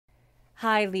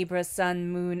Hi Libra, Sun,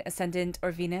 Moon, Ascendant, or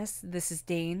Venus. This is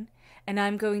Dane, and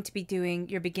I'm going to be doing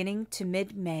your beginning to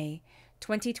mid-May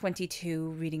 2022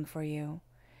 reading for you.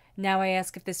 Now I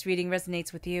ask if this reading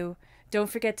resonates with you. Don't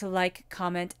forget to like,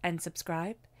 comment, and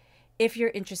subscribe. If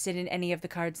you're interested in any of the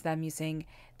cards that I'm using,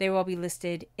 they will be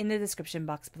listed in the description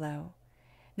box below.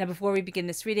 Now before we begin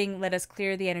this reading, let us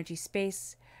clear the energy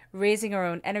space, raising our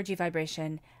own energy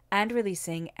vibration and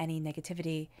releasing any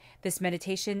negativity. This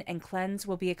meditation and cleanse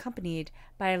will be accompanied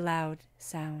by a loud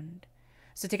sound.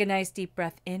 So take a nice deep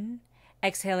breath in,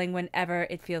 exhaling whenever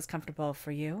it feels comfortable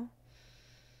for you.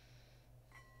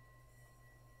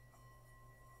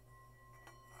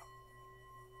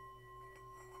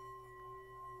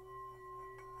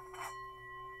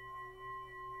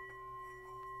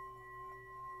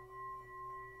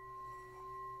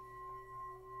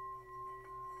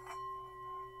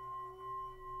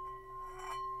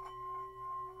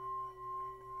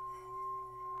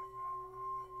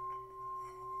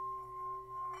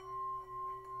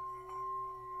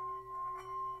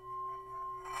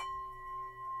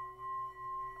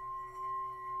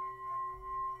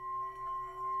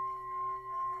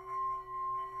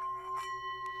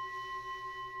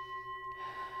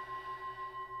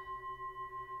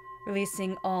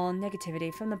 Releasing all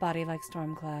negativity from the body like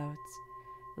storm clouds,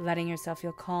 letting yourself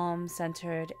feel calm,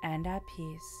 centered, and at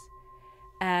peace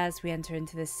as we enter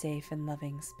into this safe and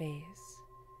loving space.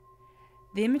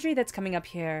 The imagery that's coming up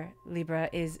here, Libra,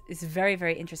 is very,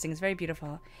 very interesting. It's very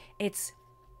beautiful. It's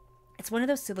one of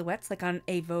those silhouettes like on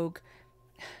a Vogue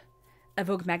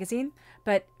magazine,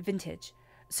 but vintage.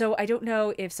 So I don't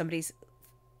know if somebody's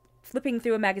flipping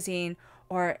through a magazine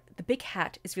or the big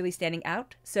hat is really standing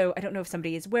out. So I don't know if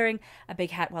somebody is wearing a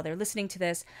big hat while they're listening to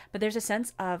this, but there's a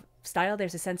sense of style.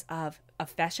 There's a sense of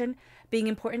fashion being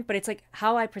important, but it's like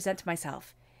how I present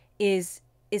myself is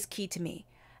key to me.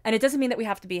 And it doesn't mean that we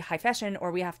have to be high fashion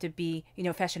or we have to be,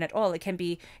 fashion at all. It can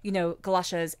be,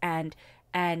 galoshes and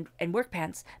work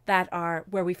pants that are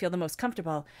where we feel the most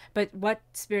comfortable. But what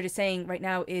Spirit is saying right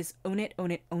now is own it,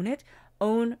 own it, own it.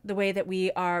 Own the way that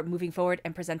we are moving forward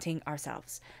and presenting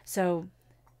ourselves. So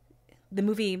the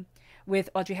movie with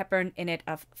Audrey Hepburn in it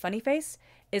of Funny Face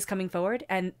is coming forward,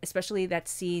 and especially that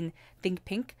scene, Think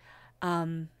Pink.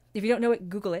 If you don't know it,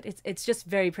 Google it. It's just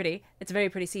very pretty. It's a very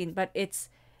pretty scene, but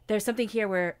there's something here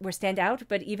where stand out,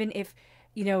 but even if,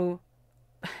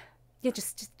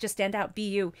 just stand out, be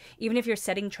you. Even if you're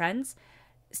setting trends,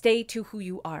 stay to who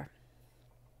you are.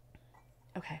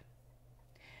 Okay.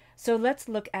 So let's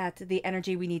look at the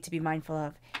energy we need to be mindful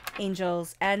of.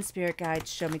 Angels and spirit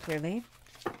guides, show me clearly.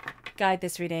 Guide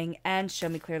this reading and show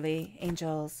me clearly,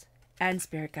 angels and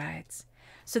spirit guides.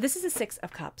 So this is a 6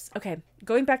 of Cups. Okay,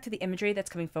 going back to the imagery that's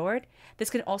coming forward, this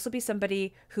can also be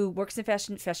somebody who works in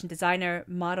fashion designer,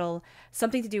 model,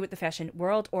 something to do with the fashion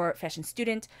world, or fashion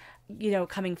student,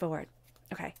 coming forward.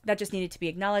 Okay, that just needed to be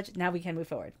acknowledged. Now we can move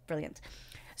forward. Brilliant.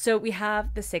 So we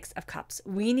have the 6 of Cups.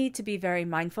 We need to be very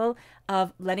mindful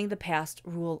of letting the past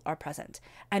rule our present,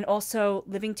 and also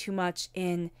living too much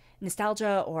in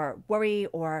nostalgia or worry,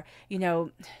 or,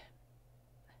 I'm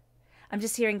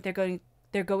just hearing they're going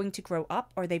to grow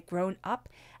up, or they've grown up,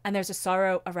 and there's a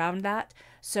sorrow around that.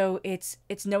 So it's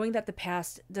knowing that the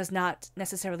past does not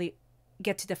necessarily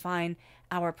get to define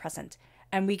our present,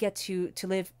 and we get to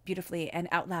live beautifully and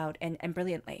out loud and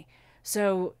brilliantly.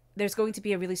 So there's going to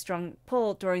be a really strong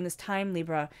pull during this time,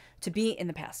 Libra, to be in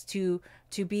the past, to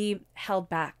be held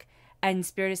back. And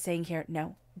Spirit is saying here,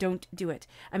 no, don't do it.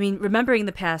 I mean, remembering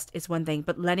the past is one thing,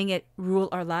 but letting it rule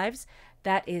our lives,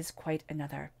 that is quite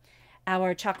another.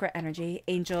 Our chakra energy,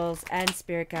 angels and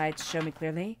spirit guides, show me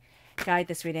clearly. Guide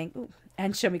this reading. Ooh,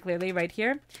 and show me clearly right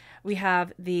here. We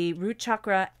have the root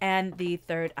chakra and the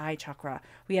third eye chakra.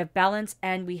 We have balance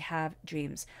and we have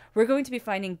dreams. We're going to be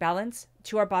finding balance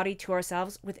to our body, to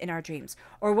ourselves within our dreams,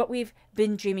 or what we've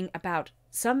been dreaming about.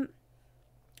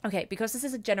 Okay, because this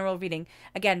is a general reading,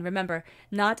 again, remember,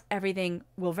 not everything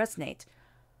will resonate.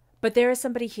 But there is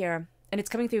somebody here, and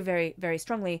it's coming through very, very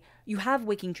strongly. You have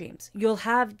waking dreams. You'll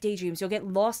have daydreams. You'll get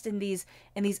lost in these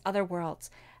other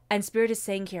worlds. And Spirit is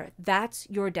saying here, that's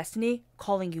your destiny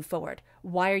calling you forward.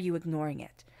 Why are you ignoring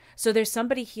it? So there's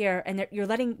somebody here, and you're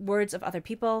letting words of other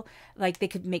people, like they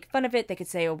could make fun of it. They could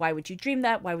say, oh, why would you dream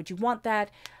that? Why would you want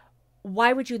that?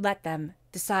 Why would you let them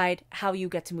decide how you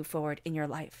get to move forward in your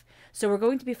life? So we're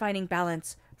going to be finding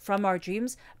balance from our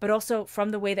dreams, but also from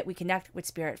the way that we connect with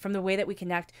Spirit, from the way that we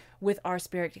connect with our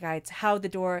spirit guides, how the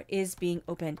door is being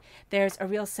opened. There's a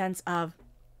real sense of,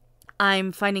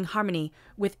 I'm finding harmony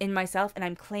within myself, and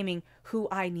I'm claiming who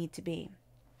I need to be.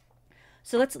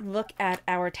 So let's look at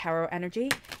our tarot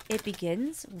energy. It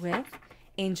begins with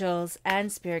angels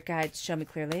and spirit guides, show me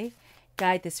clearly.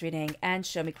 guide this reading and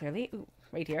show me clearly. Ooh,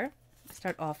 right here.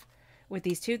 Start off with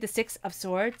these two, the Six of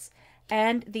Swords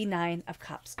and the Nine of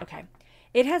Cups. Okay.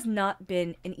 It has not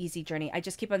been an easy journey. I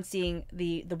just keep on seeing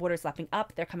the waters lapping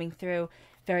up. They're coming through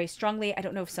very strongly. I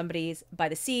don't know if somebody's by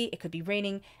the sea. It could be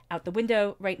raining out the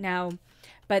window right now.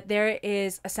 But there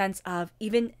is a sense of,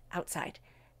 even outside,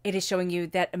 it is showing you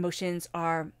that emotions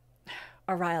are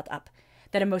riled up,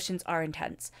 that emotions are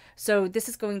intense. So this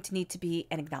is going to need to be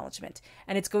an acknowledgement.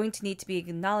 And it's going to need to be an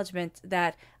acknowledgement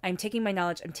that I'm taking my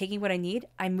knowledge, I'm taking what I need,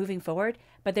 I'm moving forward.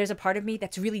 But there's a part of me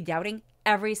that's really doubting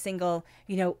every single,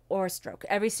 oar stroke,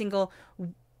 every single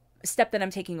step that I'm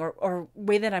taking or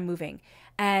way that I'm moving.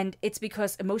 And it's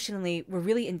because emotionally we're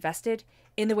really invested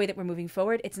in the way that we're moving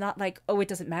forward. It's not like, oh, it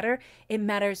doesn't matter. It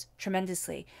matters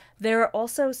tremendously. There are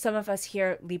also some of us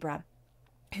here, Libra,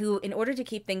 who, in order to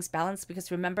keep things balanced, because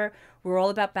remember, we're all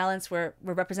about balance. We're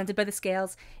represented by the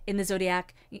scales in the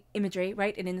zodiac imagery,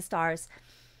 right? And in the stars.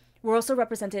 We're also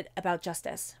represented about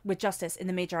justice, with justice in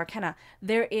the major arcana.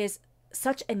 There is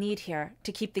such a need here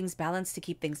to keep things balanced,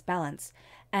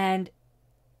 And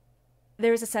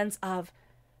there is a sense of,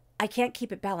 I can't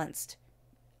keep it balanced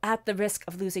at the risk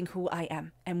of losing who I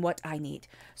am and what I need.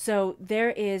 So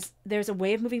there's a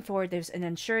way of moving forward. There's an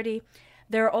unsurety.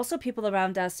 There are also people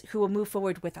around us who will move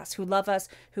forward with us, who love us,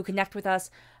 who connect with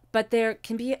us. But there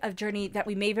can be a journey that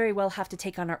we may very well have to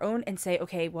take on our own and say,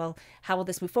 okay, well, how will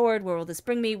this move forward? Where will this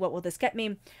bring me? What will this get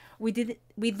me? We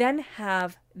then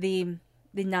have the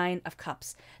Nine of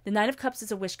Cups. The Nine of Cups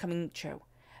is a wish coming true.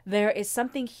 There is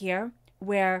something here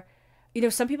where,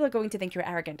 some people are going to think you're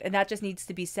arrogant, and that just needs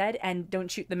to be said, and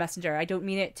don't shoot the messenger. I don't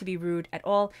mean it to be rude at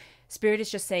all. Spirit is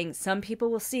just saying some people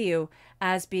will see you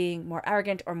as being more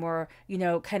arrogant or more,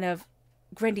 kind of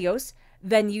grandiose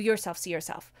than you yourself see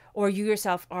yourself, or you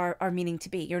yourself are meaning to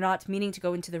be. You're not meaning to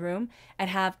go into the room and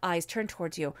have eyes turned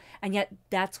towards you. And yet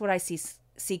that's what I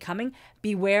see coming.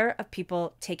 Beware of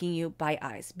people taking you by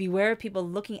eyes. Beware of people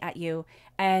looking at you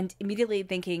and immediately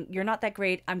thinking, you're not that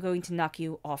great, I'm going to knock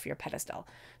you off your pedestal.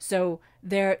 So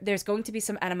there's going to be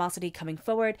some animosity coming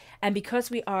forward. And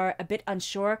because we are a bit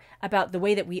unsure about the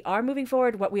way that we are moving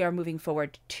forward, what we are moving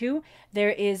forward to, there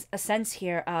is a sense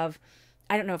here of,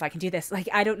 I don't know if I can do this.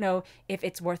 I don't know if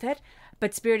it's worth it,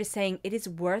 but Spirit is saying it is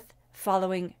worth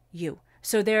following you.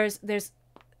 So there's this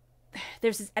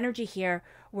energy here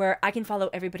where I can follow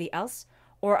everybody else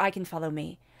or I can follow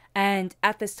me. And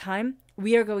at this time,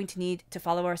 we are going to need to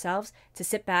follow ourselves, to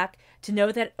sit back, to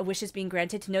know that a wish is being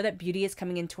granted, to know that beauty is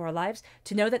coming into our lives,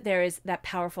 to know that there is that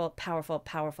powerful, powerful,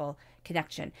 powerful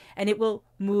connection. And it will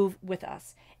move with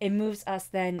us. It moves us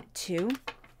then to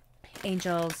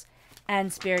angels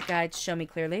and spirit guides. Show me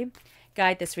clearly.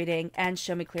 Guide this reading and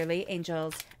show me clearly.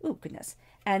 Angels. Oh, goodness.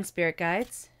 And spirit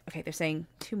guides. Okay, they're saying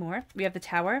two more. We have the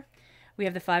Tower. We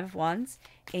have the Five of Wands,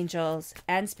 angels,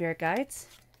 and spirit guides.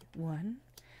 One,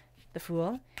 the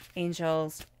Fool,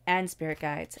 angels, and spirit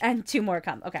guides. And two more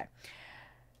come. Okay.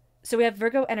 So we have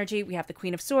Virgo energy. We have the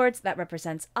Queen of Swords. That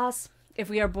represents us. If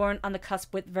we are born on the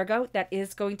cusp with Virgo, that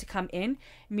is going to come in,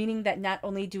 meaning that not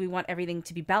only do we want everything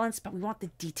to be balanced, but we want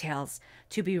the details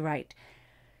to be right.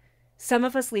 Some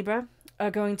of us, Libra,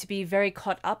 are going to be very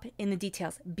caught up in the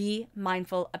details. Be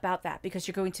mindful about that because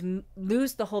you're going to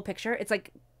lose the whole picture. It's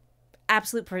like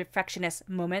absolute perfectionist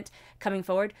moment coming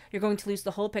forward. You're going to lose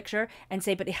the whole picture and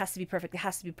say, but it has to be perfect. It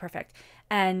has to be perfect.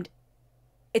 And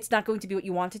it's not going to be what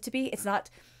you want it to be. It's not.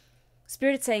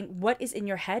 Spirit is saying what is in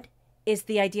your head is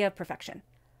the idea of perfection.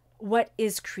 What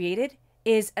is created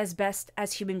is as best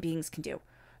as human beings can do.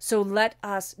 So let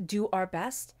us do our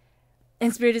best.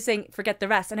 And Spirit is saying, forget the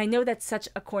rest. And I know that's such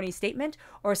a corny statement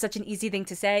or such an easy thing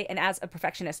to say. And as a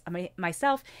perfectionist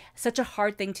myself, such a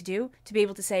hard thing to do, to be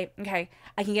able to say, okay,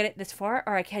 I can get it this far,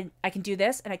 or I can do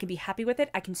this and I can be happy with it.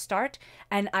 I can start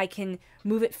and I can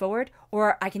move it forward,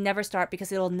 or I can never start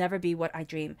because it'll never be what I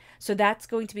dream. So that's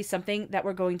going to be something that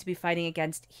we're going to be fighting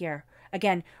against here.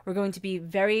 Again, we're going to be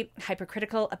very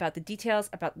hypercritical about the details,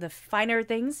 about the finer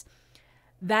things.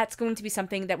 That's going to be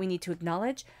something that we need to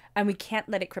acknowledge, and we can't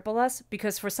let it cripple us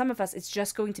because for some of us, it's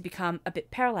just going to become a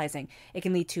bit paralyzing. It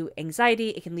can lead to anxiety.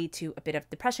 It can lead to a bit of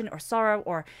depression or sorrow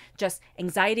or just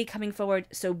anxiety coming forward.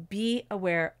 So be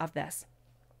aware of this.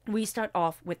 We start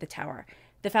off with the Tower.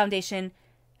 The foundation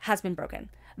has been broken.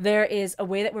 There is a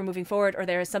way that we're moving forward, or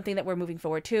there is something that we're moving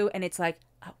forward to, and it's like,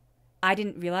 oh, I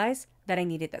didn't realize that I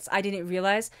needed this. I didn't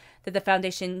realize that the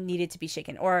foundation needed to be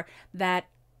shaken, or that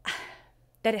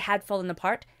it had fallen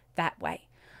apart that way.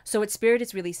 So what Spirit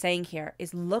is really saying here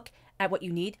is look at what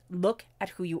you need, look at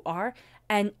who you are,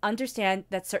 and understand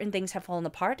that certain things have fallen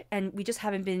apart, and we just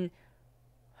haven't been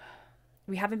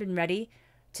ready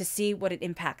to see what an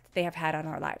impact they have had on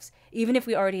our lives. Even if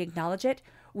we already acknowledge it,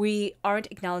 we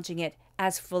aren't acknowledging it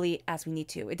as fully as we need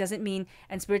to. It doesn't mean,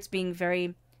 and Spirit's being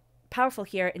very powerful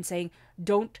here in saying,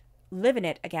 don't live in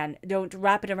it again. Don't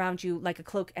wrap it around you like a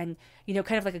cloak and,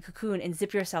 kind of like a cocoon and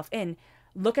zip yourself in.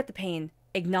 Look at the pain,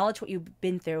 acknowledge what you've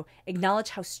been through, acknowledge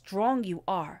how strong you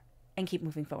are, and keep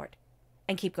moving forward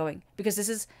and keep going. Because this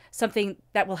is something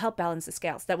that will help balance the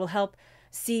scales, that will help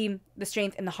see the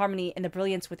strength and the harmony and the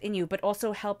brilliance within you, but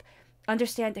also help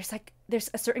understand there's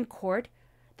a certain chord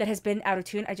that has been out of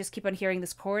tune. I just keep on hearing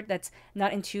this chord that's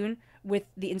not in tune with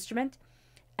the instrument.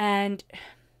 And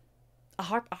a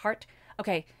heart.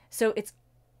 Okay, so it's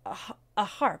a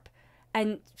harp.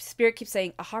 And Spirit keeps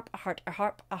saying a harp, a heart, a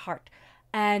harp, a heart.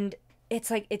 And it's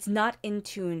like it's not in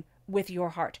tune with your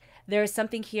heart. There is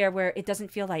something here where it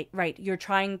doesn't feel like right. You're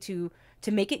trying to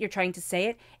make it, you're trying to say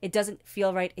it. It doesn't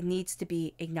feel right. It needs to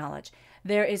be acknowledged.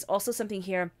 There is also something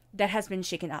here that has been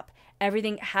shaken up.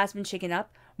 Everything has been shaken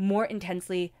up more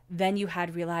intensely than you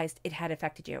had realized it had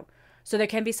affected you. So there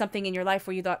can be something in your life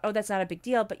where you thought, oh, that's not a big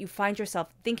deal, but you find yourself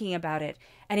thinking about it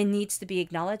and it needs to be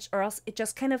acknowledged, or else it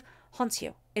just kind of haunts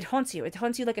you. It haunts you. It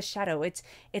haunts you like a shadow. It's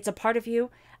a part of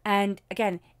you. And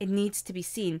again, it needs to be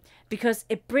seen because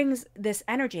it brings this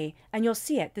energy, and you'll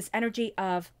see it, this energy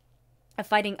of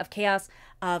fighting, of chaos,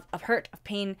 of hurt, of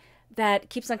pain that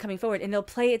keeps on coming forward, and it'll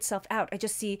play itself out. I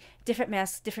just see different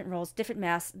masks, different roles, different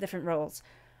masks, different roles.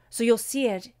 So you'll see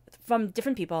it from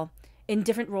different people in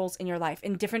different roles in your life,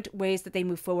 in different ways that they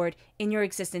move forward in your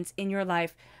existence, in your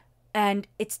life. And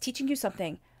it's teaching you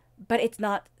something, but it's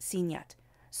not seen yet.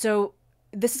 So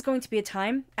this is going to be a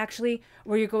time, actually,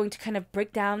 where you're going to kind of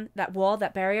break down that wall,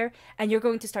 that barrier, and you're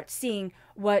going to start seeing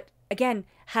what, again,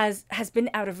 has been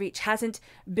out of reach, hasn't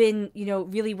been,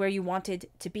 really where you wanted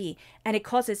to be. And it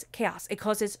causes chaos. It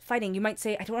causes fighting. You might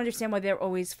say, I don't understand why they're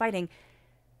always fighting.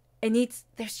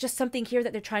 There's just something here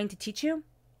that they're trying to teach you.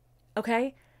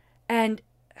 Okay? And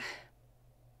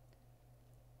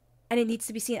it needs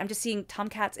to be seen. I'm just seeing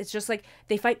tomcats. It's just like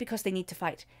they fight because they need to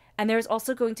fight. And there's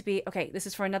also going to be, okay, this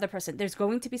is for another person. There's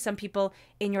going to be some people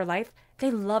in your life, they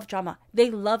love drama.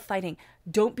 They love fighting.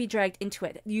 Don't be dragged into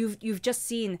it. You've just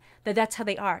seen that that's how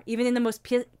they are. Even in the most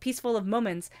peaceful of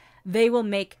moments, they will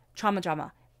make trauma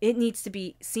drama. It needs to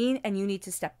be seen, and you need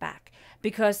to step back,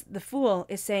 because the Fool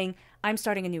is saying, I'm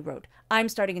starting a new road. I'm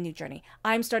starting a new journey.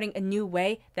 I'm starting a new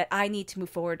way that I need to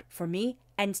move forward for me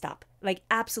and stop. Like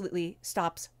absolutely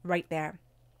stops right there.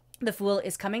 The Fool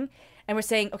is coming, and we're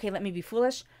saying, okay, let me be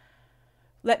foolish.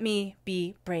 Let me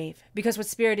be brave. Because what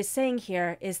Spirit is saying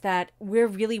here is that we're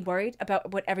really worried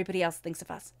about what everybody else thinks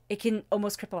of us. It can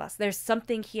almost cripple us. There's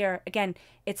something here. Again,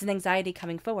 it's an anxiety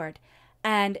coming forward.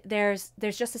 And there's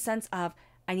just a sense of,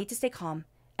 I need to stay calm,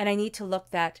 and I need to look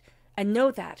that and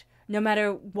know that no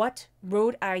matter what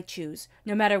road I choose,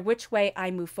 no matter which way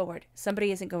I move forward,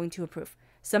 somebody isn't going to approve.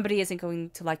 Somebody isn't going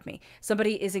to like me.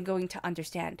 Somebody isn't going to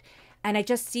understand. And I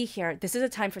just see here, this is a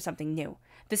time for something new.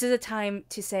 This is a time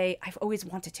to say, I've always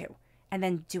wanted to, and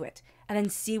then do it, and then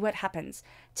see what happens.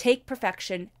 Take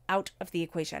perfection out of the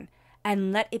equation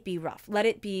and let it be rough. Let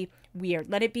it be weird.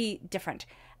 Let it be different.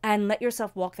 And let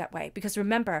yourself walk that way. Because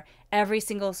remember, every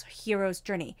single hero's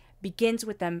journey begins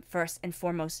with them first and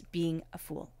foremost being a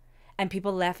fool. And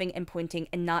people laughing and pointing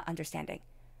and not understanding.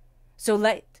 So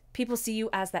let people see you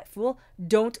as that fool.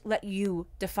 Don't let you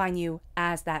define you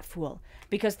as that fool.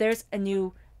 Because there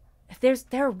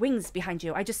are wings behind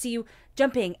you. I just see you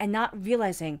jumping and not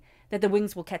realizing that the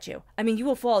wings will catch you. I mean, you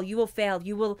will fall, you will fail,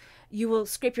 you will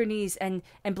scrape your knees and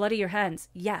bloody your hands.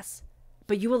 Yes.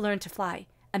 But you will learn to fly.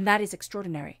 And that is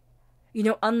extraordinary.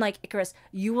 Unlike Icarus,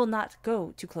 you will not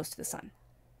go too close to the sun.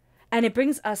 And it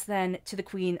brings us then to the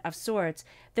Queen of Swords.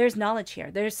 There's knowledge here.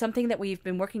 There's something that we've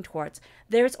been working towards.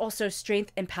 There's also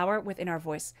strength and power within our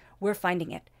voice. We're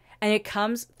finding it. And it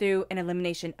comes through an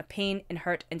elimination of pain and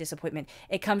hurt and disappointment.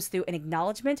 It comes through an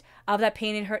acknowledgement of that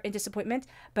pain and hurt and disappointment,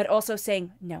 but also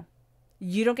saying, no,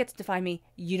 you don't get to define me.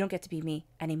 You don't get to be me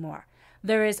anymore.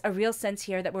 There is a real sense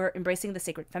here that we're embracing the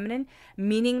sacred feminine,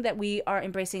 meaning that we are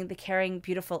embracing the caring,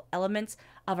 beautiful elements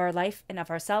of our life and of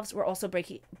ourselves. We're also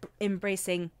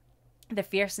embracing the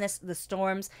fierceness, the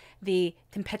storms, the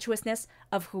tempestuousness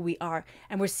of who we are.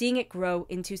 And we're seeing it grow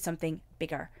into something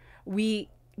bigger. We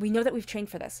know that we've trained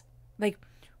for this. Like,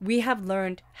 we have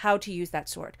learned how to use that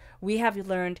sword. We have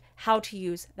learned how to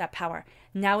use that power.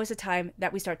 Now is the time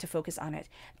that we start to focus on it.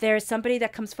 There is somebody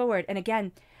that comes forward. And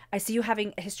again, I see you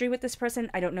having a history with this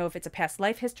person. I don't know if it's a past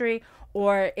life history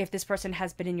or if this person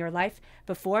has been in your life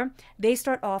before. They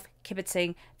start off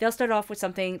kibitzing. They'll start off with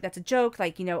something that's a joke,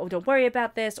 like, oh, don't worry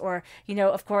about this. Or,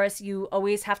 of course, you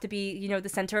always have to be, the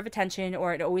center of attention,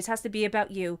 or it always has to be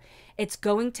about you. It's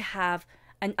going to have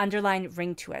an underlying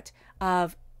ring to it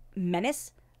of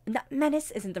menace.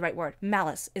 Menace isn't the right word.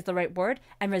 Malice is the right word,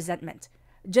 and resentment.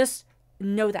 Just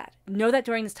know that. Know that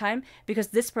during this time, because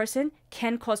this person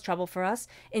can cause trouble for us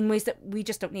in ways that we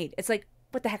just don't need. It's like,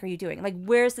 what the heck are you doing? Like,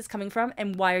 where is this coming from,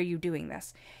 and why are you doing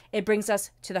this? It brings us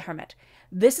to the Hermit.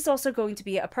 This is also going to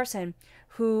be a person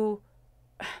who,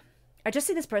 I just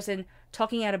see this person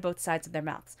talking out of both sides of their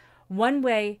mouths. One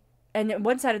way, and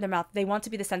one side of their mouth, they want to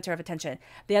be the center of attention.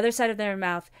 The other side of their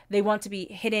mouth, they want to be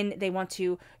hidden. They want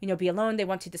to, be alone. They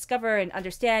want to discover and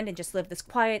understand and just live this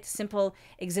quiet, simple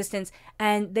existence.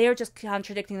 And they are just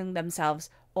contradicting themselves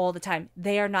all the time.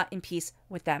 They are not in peace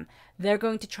with them. They're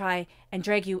going to try and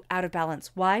drag you out of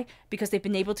balance. Why? Because they've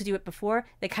been able to do it before.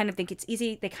 They kind of think it's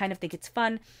easy. They kind of think it's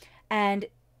fun. And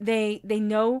they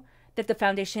know that the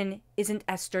foundation isn't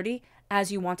as sturdy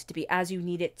as you want it to be, as you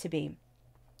need it to be.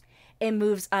 It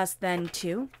moves us then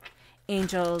to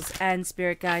angels and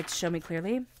spirit guides. Show me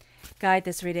clearly. Guide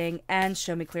this reading and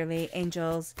show me clearly.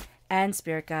 Angels and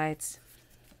spirit guides.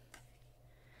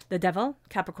 The Devil,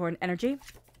 Capricorn energy.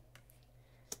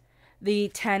 The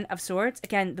Ten of Swords.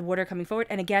 Again, the water coming forward.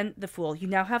 And again, the Fool. You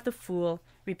now have the Fool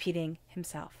repeating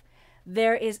himself.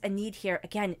 There is a need here,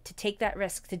 again, to take that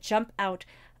risk, to jump out.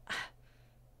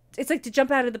 It's like to jump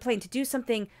out of the plane, to do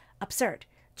something absurd,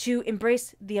 to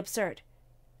embrace the absurd.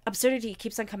 Absurdity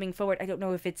keeps on coming forward. I don't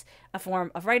know if it's a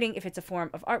form of writing, if it's a form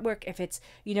of artwork, if it's,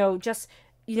 just,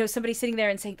 somebody sitting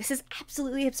there and saying, this is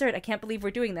absolutely absurd. I can't believe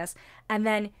we're doing this. And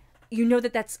then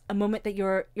that that's a moment that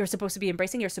you're supposed to be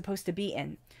embracing, you're supposed to be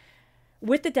in.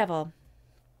 With the Devil,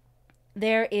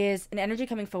 there is an energy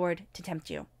coming forward to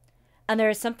tempt you. And there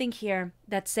is something here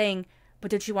that's saying, but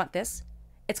don't you want this?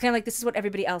 It's kind of like, this is what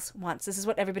everybody else wants. This is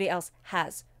what everybody else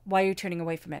has. Why are you turning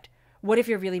away from it? What if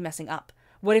you're really messing up?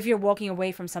 What if you're walking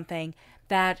away from something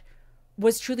that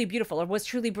was truly beautiful or was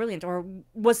truly brilliant or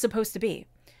was supposed to be?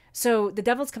 So the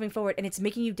Devil's coming forward and it's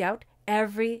making you doubt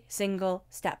every single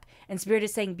step. And Spirit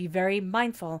is saying, be very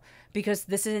mindful, because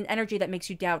this is an energy that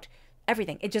makes you doubt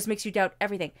everything. It just makes you doubt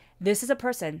everything. This is a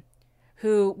person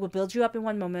who will build you up in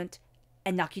one moment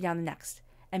and knock you down the next.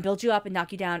 And build you up and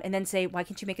knock you down and then say, why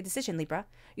can't you make a decision, Libra?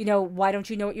 Why don't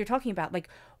you know what you're talking about? Like,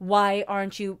 why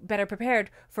aren't you better prepared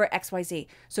for XYZ?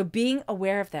 So being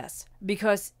aware of this,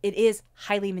 because it is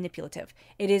highly manipulative.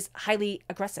 It is highly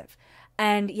aggressive.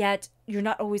 And yet you're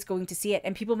not always going to see it.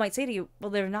 And people might say to you,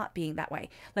 well, they're not being that way.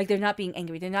 Like, they're not being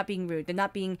angry. They're not being rude. They're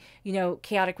not being,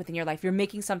 chaotic within your life. You're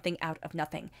making something out of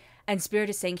nothing. And Spirit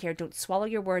is saying here, don't swallow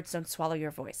your words. Don't swallow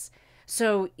your voice.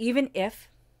 So even if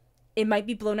it might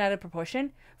be blown out of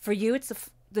proportion, for you, it's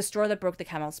the straw that broke the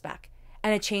camel's back,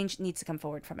 and a change needs to come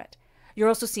forward from it. You're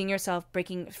also seeing yourself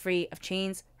breaking free of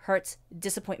chains, hurts,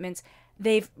 disappointments.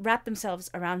 They've wrapped themselves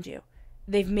around you.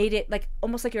 They've made it like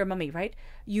almost like you're a mummy, right?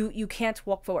 You can't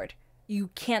walk forward. You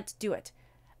can't do it.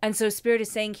 And so Spirit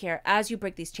is saying here, as you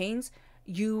break these chains,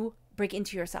 you break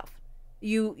into yourself.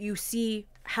 You see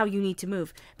how you need to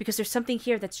move, because there's something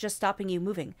here that's just stopping you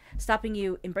moving, stopping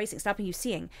you embracing, stopping you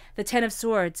seeing. The Ten of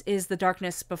Swords is the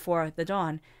darkness before the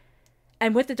dawn.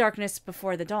 And with the darkness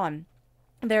before the dawn,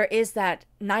 there is that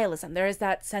nihilism. There is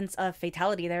that sense of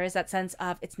fatality. There is that sense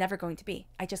of, it's never going to be.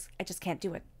 I just can't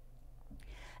do it.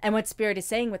 And what Spirit is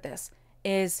saying with this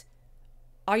is,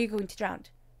 are you going to drown?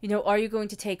 Are you going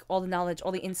to take all the knowledge,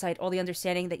 all the insight, all the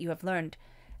understanding that you have learned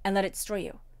and let it destroy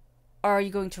you? Or are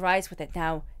you going to rise with it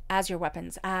now as your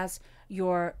weapons, as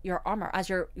your armor, as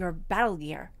your battle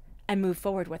gear, and move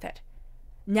forward with it?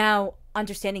 Now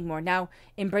understanding more, now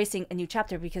embracing a new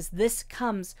chapter, because this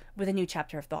comes with a new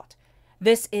chapter of thought.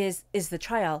 This is the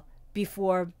trial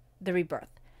before the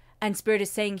rebirth. And Spirit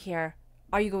is saying here,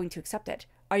 are you going to accept it?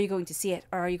 Are you going to see it?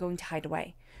 Or are you going to hide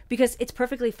away? Because it's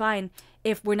perfectly fine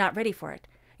if we're not ready for it.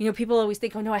 People always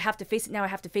think, oh no, I have to face it now. I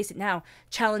have to face it now.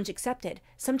 Challenge accepted.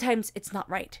 Sometimes it's not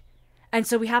right. And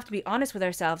so we have to be honest with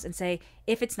ourselves and say,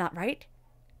 if it's not right,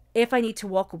 if I need to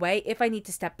walk away, if I need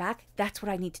to step back, that's what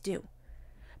I need to do.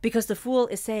 Because the Fool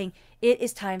is saying it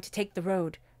is time to take the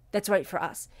road that's right for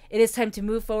us. It is time to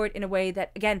move forward in a way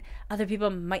that, again, other people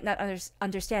might not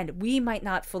understand. We might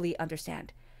not fully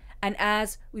understand. And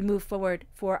as we move forward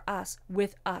for us,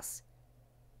 with us,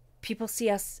 people see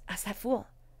us as that fool.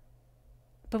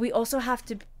 But we also have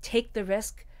to take the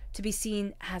risk to be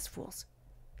seen as fools,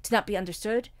 to not be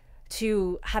understood,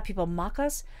 to have people mock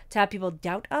us, to have people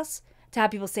doubt us, to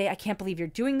have people say, I can't believe you're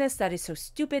doing this. That is so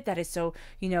stupid. That is so,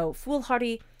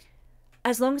 foolhardy.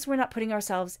 as long as we're not putting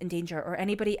ourselves in danger or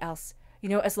anybody else,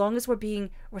 as long as we're being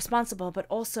responsible, but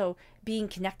also being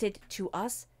connected to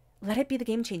us, let it be the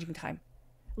game-changing time.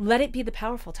 Let it be the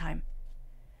powerful time.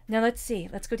 Now let's see.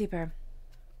 Let's go deeper.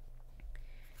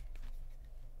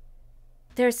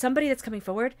 There's somebody that's coming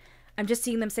forward. I'm just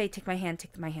seeing them say, take my hand,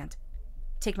 take my hand,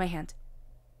 take my hand.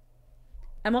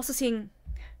 I'm also seeing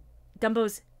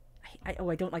Dumbo's, I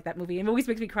don't like that movie. It always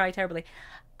makes me cry terribly.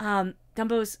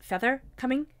 Dumbo's feather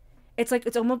coming. It's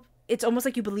almost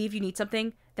like you believe you need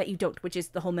something that you don't, which is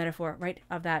the whole metaphor, right,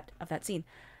 of that scene.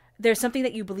 There's something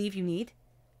that you believe you need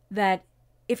that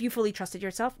if you fully trusted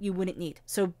yourself, you wouldn't need.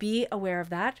 So be aware of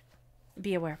that.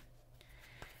 Be aware.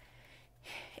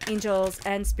 Angels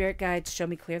and spirit guides, show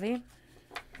me clearly.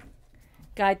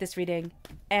 Guide this reading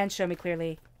and show me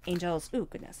clearly. Angels. Ooh,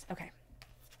 goodness. Okay.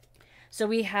 So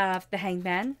we have the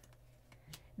Hangman,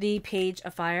 the Page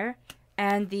of Fire,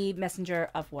 and the Messenger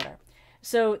of Water.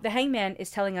 So the Hangman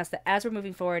is telling us that as we're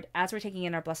moving forward, as we're taking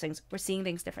in our blessings, we're seeing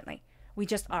things differently. We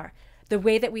just are. The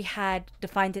way that we had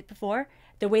defined it before,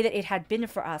 the way that it had been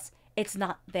for us, it's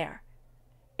not there.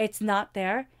 It's not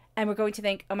there. And we're going to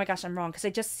think, oh my gosh, I'm wrong. Because I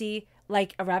just see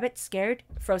like a rabbit scared,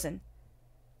 frozen.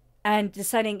 And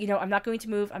deciding, I'm not going to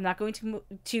move. I'm not going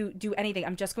to do anything.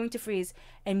 I'm just going to freeze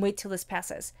and wait till this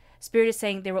passes. Spirit is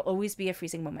saying there will always be a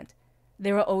freezing moment.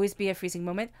 There will always be a freezing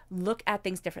moment. Look at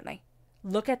things differently.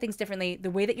 Look at things differently.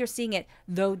 The way that you're seeing it,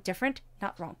 though different,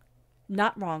 not wrong.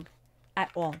 Not wrong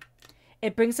at all.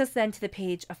 It brings us then to the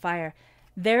Page of Fire.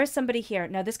 There is somebody here.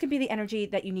 Now, this could be the energy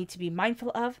that you need to be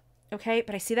mindful of, okay?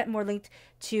 But I see that more linked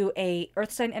to a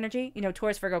earth sign energy.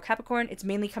 Taurus, Virgo, Capricorn. It's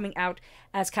mainly coming out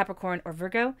as Capricorn or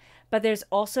Virgo. But there's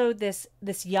also this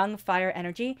young fire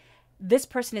energy. This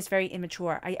person is very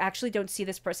immature. I actually don't see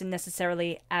this person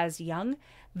necessarily as young.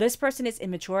 This person is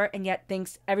immature and yet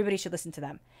thinks everybody should listen to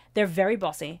them. They're very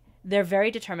bossy. They're very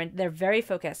determined. They're very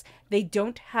focused. They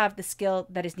don't have the skill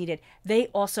that is needed. They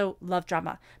also love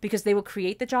drama because they will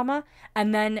create the drama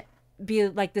and then be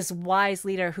like this wise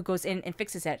leader who goes in and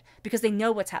fixes it because they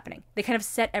know what's happening. They kind of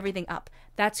set everything up.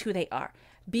 That's who they are.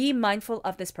 Be mindful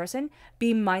of this person.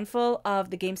 Be mindful of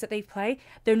the games that they play.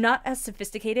 They're not as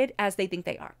sophisticated as they think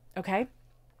they are, okay?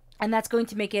 And that's going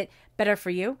to make it better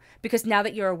for you because now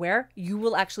that you're aware, you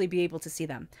will actually be able to see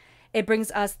them. It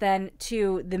brings us then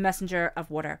to the Messenger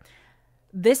of Water.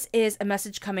 This is a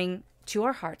message coming to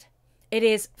our heart. It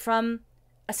is from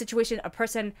a situation, a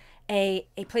person, a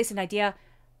place, an idea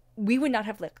we would not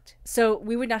have looked. So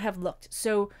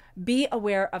be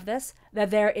aware of this, that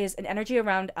there is an energy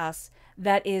around us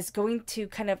that is going to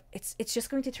kind of, it's just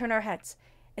going to turn our heads.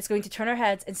 It's going to turn our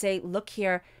heads and say, look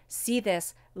here, see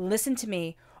this, listen to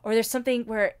me. Or there's something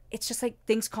where it's just like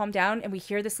things calm down and we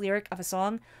hear this lyric of a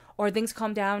song, or things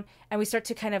calm down and we start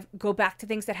to kind of go back to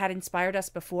things that had inspired us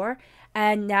before.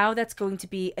 And now that's going to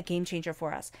be a game changer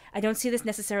for us. I don't see this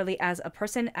necessarily as a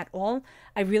person at all.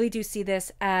 I really do see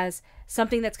this as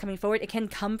something that's coming forward. It can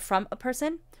come from a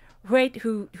person, right,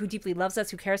 who deeply loves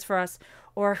us, who cares for us,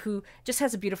 or who just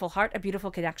has a beautiful heart, a beautiful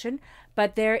connection.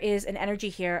 But there is an energy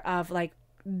here of like,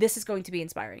 this is going to be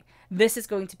inspiring. This is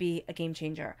going to be a game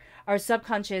changer. Our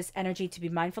subconscious energy to be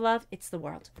mindful of, it's the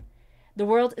world. The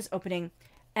world is opening.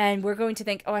 And we're going to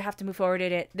think, oh, I have to move forward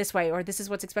in it this way, or this is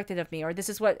what's expected of me, or this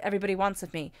is what everybody wants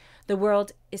of me. The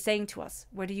world is saying to us,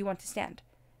 where do you want to stand?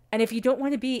 And if you don't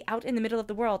want to be out in the middle of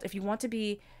the world, if you want to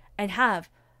be and have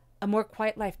a more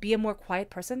quiet life, be a more quiet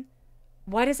person,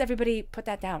 why does everybody put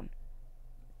that down?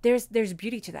 There's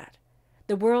beauty to that.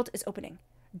 The world is opening.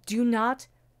 Do not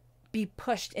be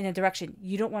pushed in a direction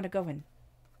you don't want to go in.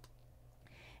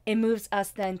 It moves us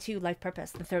then to life purpose,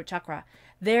 the third chakra.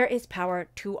 There is power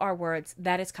to our words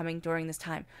that is coming during this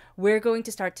time. We're going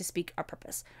to start to speak our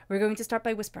purpose. We're going to start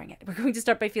by whispering it. We're going to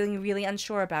start by feeling really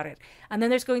unsure about it. And then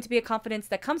there's going to be a confidence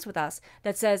that comes with us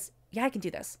that says, yeah, I can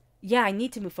do this. Yeah, I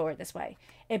need to move forward this way.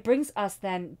 It brings us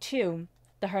then to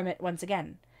the Hermit once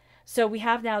again. So we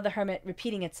have now the Hermit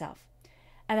repeating itself.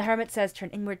 And the Hermit says, turn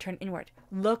inward, turn inward.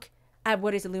 Look at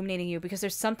what is illuminating you, because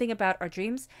there's something about our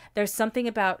dreams. There's something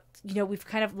about, we've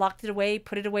kind of locked it away,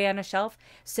 put it away on a shelf,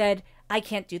 said, I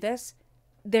can't do this.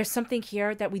 There's something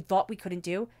here that we thought we couldn't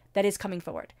do that is coming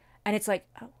forward. And it's like,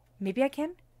 oh, maybe I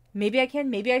can. Maybe I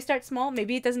can. Maybe I start small.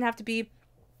 Maybe it doesn't have to be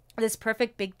this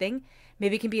perfect big thing.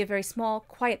 Maybe it can be a very small,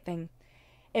 quiet thing.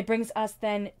 It brings us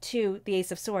then to the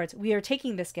Ace of Swords. We are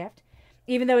taking this gift,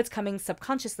 even though it's coming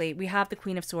subconsciously. We have the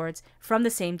Queen of Swords from the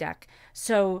same deck.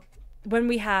 So when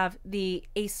we have the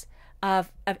ace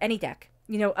of any deck,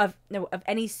 of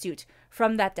any suit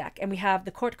from that deck, and we have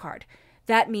the court card,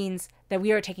 that means that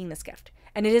we are taking this gift.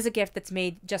 And it is a gift that's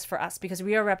made just for us because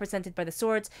we are represented by the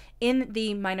swords in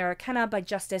the minor arcana, by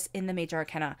justice in the major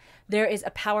arcana. There is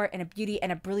a power and a beauty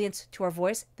and a brilliance to our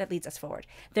voice that leads us forward.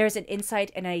 There is an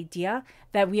insight and an idea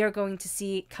that we are going to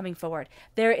see coming forward.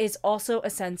 There is also a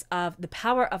sense of the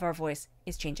power of our voice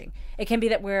is changing. It can be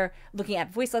that we're looking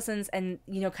at voice lessons and,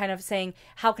 kind of saying,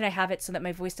 how can I have it so that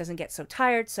my voice doesn't get so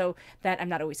tired, so that I'm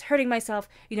not always hurting myself,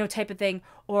 type of thing.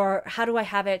 Or how do I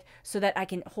have it so that I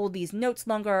can hold these notes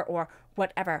longer, or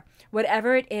whatever.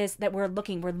 Whatever it is that we're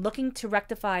looking to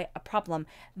rectify a problem.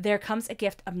 There comes a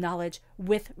gift of knowledge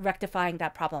with rectifying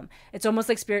that problem. It's almost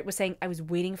like Spirit was saying, I was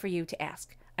waiting for you to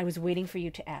ask. I was waiting for you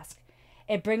to ask.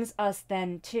 It brings us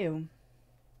then to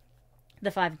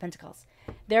the Five of Pentacles.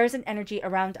 There is an energy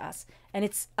around us, and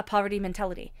it's a poverty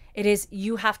mentality. It is,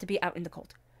 you have to be out in the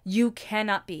cold. You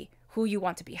cannot be who you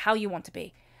want to be, how you want to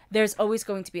be. There's always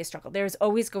going to be a struggle. There's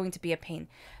always going to be a pain.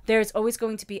 There's always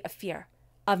going to be a fear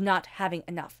of not having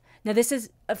enough. Now, this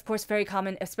is, of course, very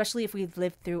common, especially if we've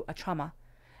lived through a trauma.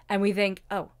 And we think,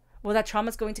 oh, well, that trauma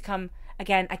is going to come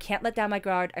again. I can't let down my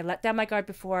guard. I let down my guard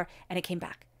before, and it came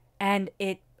back. And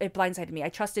it blindsided me. I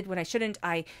trusted when I shouldn't.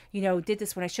 I, did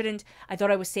this when I shouldn't. I thought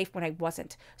I was safe when I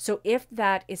wasn't. So if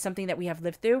that is something that we have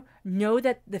lived through, know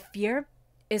that the fear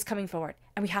is coming forward,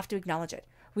 and we have to acknowledge it.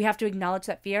 We have to acknowledge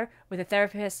that fear with a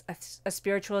therapist, a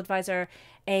spiritual advisor,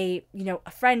 a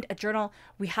friend, a journal.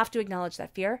 We have to acknowledge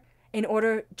that fear in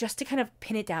order just to kind of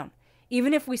pin it down.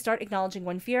 Even if we start acknowledging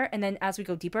one fear, and then as we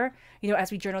go deeper,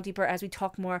 as we journal deeper, as we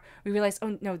talk more, we realize,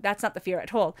 oh no, that's not the fear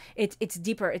at all. It's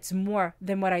deeper. It's more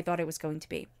than what I thought it was going to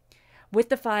be. With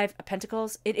the Five of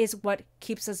Pentacles, it is what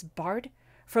keeps us barred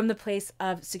from the place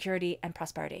of security and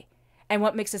prosperity. And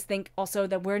what makes us think also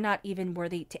that we're not even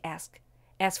worthy to ask.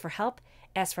 Ask for help,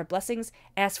 ask for blessings,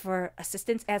 ask for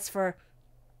assistance, ask for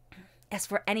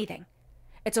anything.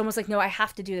 It's almost like, no, I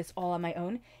have to do this all on my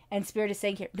own. And Spirit is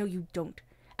saying here, no, you don't.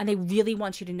 And they really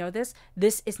want you to know this.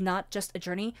 This is not just a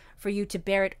journey for you to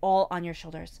bear it all on your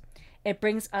shoulders. It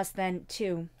brings us then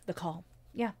to the call.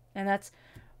 Yeah, and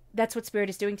that's what Spirit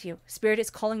is doing to you. Spirit is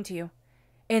calling to you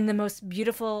in the most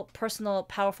beautiful, personal,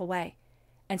 powerful way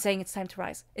and saying it's time to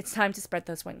rise. It's time to spread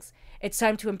those wings. It's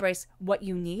time to embrace what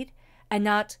you need and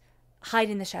not hide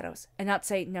in the shadows and not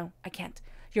say, no, I can't.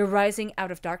 You're rising out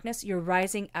of darkness. You're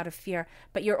rising out of fear,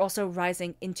 but you're also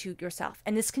rising into yourself.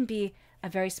 And this can be a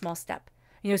very small step.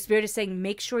 Spirit is saying,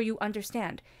 make sure you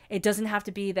understand. It doesn't have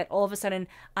to be that all of a sudden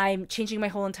I'm changing my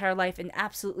whole entire life and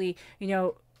absolutely,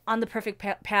 on the perfect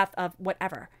path of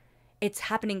whatever. It's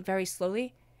happening very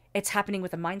slowly. It's happening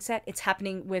with a mindset. It's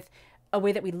happening with a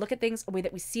way that we look at things, a way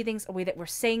that we see things, a way that we're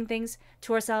saying things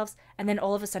to ourselves. And then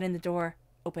all of a sudden the door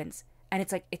opens and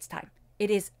it's like, it's time. It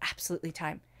is absolutely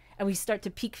time. And we start to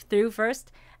peek through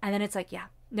first. And then it's like, yeah,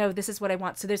 no, this is what I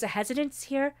want. So there's a hesitance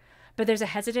here, but there's a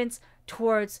hesitance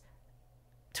towards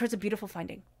a beautiful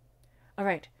finding. All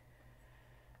right,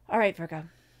 Virgo.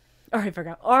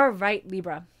 All right,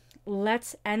 Libra.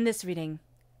 Let's end this reading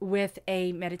with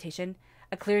a meditation,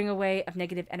 a clearing away of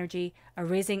negative energy, a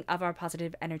raising of our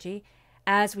positive energy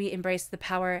as we embrace the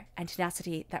power and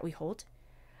tenacity that we hold.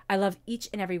 I love each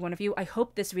and every one of you. I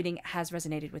hope this reading has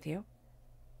resonated with you.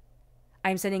 I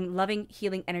am sending loving,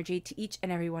 healing energy to each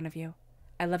and every one of you.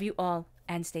 I love you all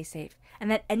and stay safe.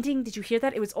 And that ending, did you hear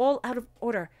that? It was all out of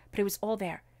order, but it was all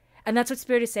there. And that's what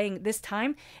Spirit is saying. This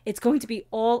time, it's going to be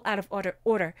all out of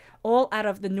order, all out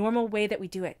of the normal way that we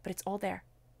do it, but it's all there.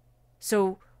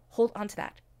 So hold on to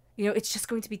that. It's just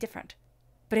going to be different,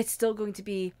 but it's still going to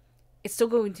be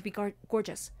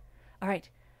gorgeous. All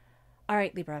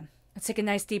right, Libra. Let's take a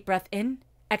nice deep breath in,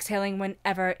 exhaling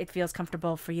whenever it feels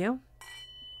comfortable for you.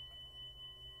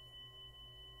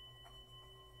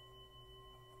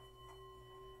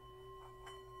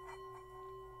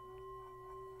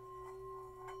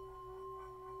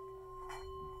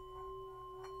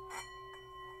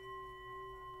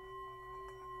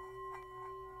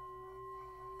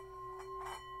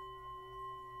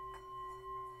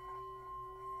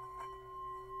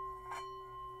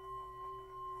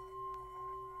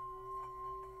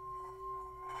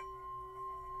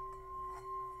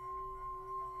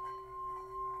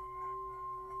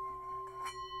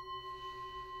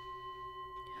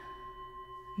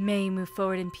 May you move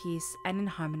forward in peace and in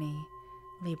harmony,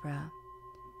 Libra.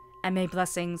 And may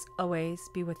blessings always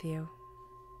be with you.